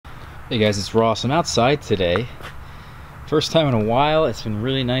Hey guys, it's Ross. I'm outside today. First time in a while. It's been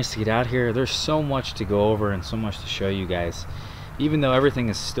really nice to get out here. There's so much to go over and so much to show you guys. Even though everything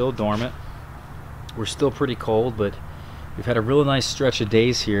is still dormant, we're still pretty cold, but we've had a real nice stretch of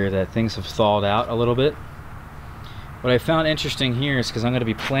days here that things have thawed out a little bit. What I found interesting here is because I'm going to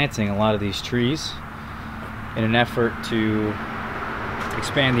be planting a lot of these trees in an effort to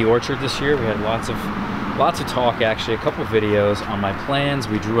expand the orchard this year. We had lots of talk, actually, a couple videos on my plans.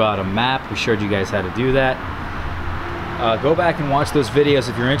 We drew out a map. We showed you guys how to do that. Go back and watch those videos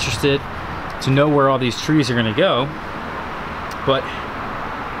if you're interested to know where all these trees are going to go. But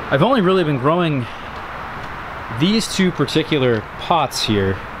I've only really been growing these two particular pots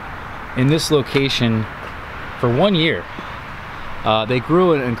here in this location for 1 year. They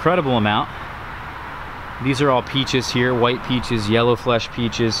grew an incredible amount. These are all peaches here, white peaches, yellow flesh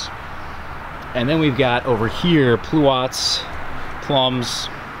peaches. And then we've got over here pluots, plums,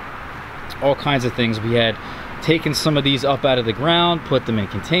 all kinds of things. We had taken some of these up out of the ground, put them in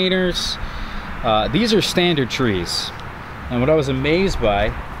containers. These are standard trees. And what I was amazed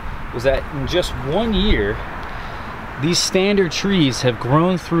by was that in just 1 year, these standard trees have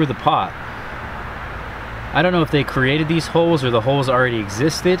grown through the pot. I don't know if they created these holes or the holes already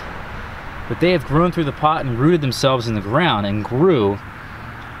existed, but they have grown through the pot and rooted themselves in the ground and grew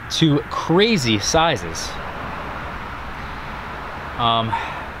to crazy sizes.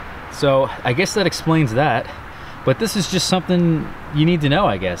 So I guess that explains that, but this is just something you need to know,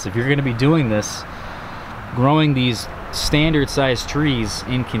 I guess, if you're going to be doing this, growing these standard sized trees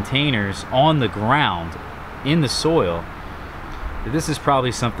in containers on the ground in the soil. This is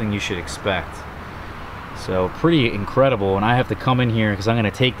probably something you should expect. So pretty incredible. And I have to come in here because I'm going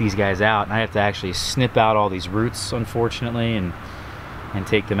to take these guys out, and I have to actually snip out all these roots, unfortunately, and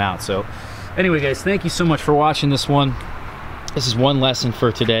take them out. So anyway guys, thank you so much for watching this one. This is one lesson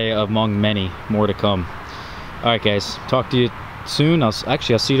for today among many more to come. All right guys, talk to you soon. I'll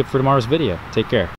see you for tomorrow's video. Take care.